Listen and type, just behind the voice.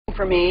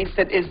for me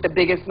that is the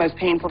biggest, most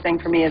painful thing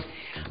for me is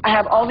I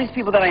have all these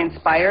people that I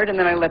inspired and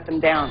then I let them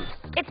down.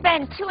 It's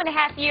been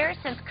 2.5 years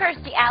since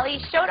Kirstie Alley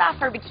showed off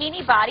her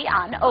bikini body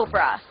on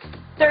Oprah.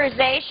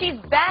 Thursday, she's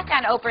back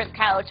on Oprah's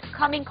couch,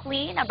 coming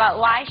clean about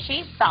why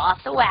she fell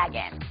off the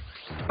wagon.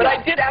 But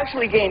I did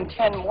actually gain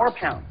 10 more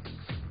pounds.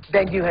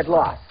 Than you had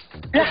lost,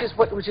 Yeah.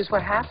 which is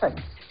what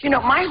happened. You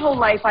know, my whole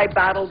life I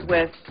battled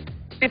with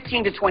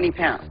 15 to 20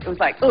 pounds. It was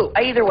like, ooh,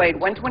 I either weighed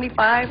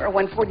 125 or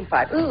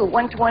 145. Ooh,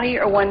 120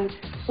 or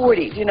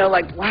 140. You know,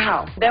 like,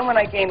 wow. Then when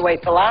I gained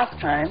weight the last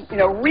time, you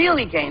know,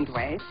 really gained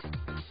weight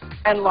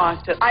and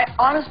lost it, I,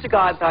 honest to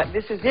God, thought,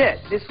 this is it.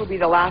 This will be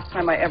the last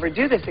time I ever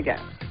do this again.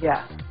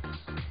 Yeah.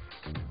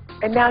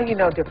 And now you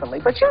know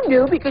differently. But you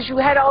knew because you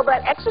had all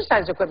that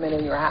exercise equipment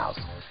in your house.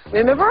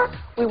 Remember?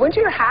 We went to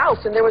your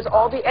house and there was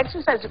all the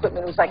exercise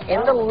equipment. It was like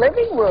in the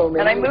living room.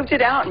 And I moved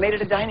it out and made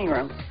it a dining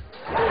room.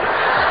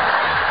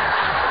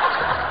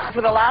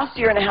 For the last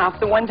year and a half,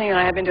 the one thing that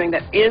I have been doing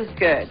that is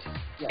good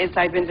is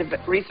I've been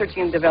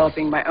researching and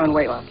developing my own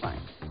weight loss line.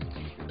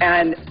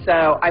 And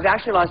so I've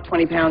actually lost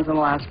 20 pounds in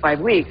the last 5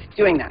 weeks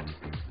doing that.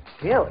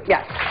 Really?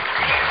 Yes.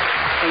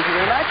 Thank you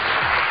very much.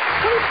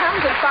 20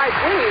 pounds in 5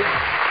 weeks?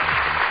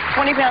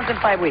 20 pounds in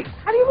 5 weeks.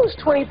 How do you lose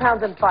 20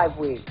 pounds in 5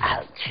 weeks?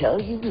 I'll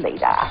tell you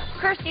later.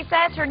 Kirstie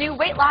says her new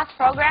weight loss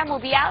program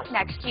will be out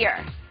next year.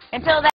 Until then,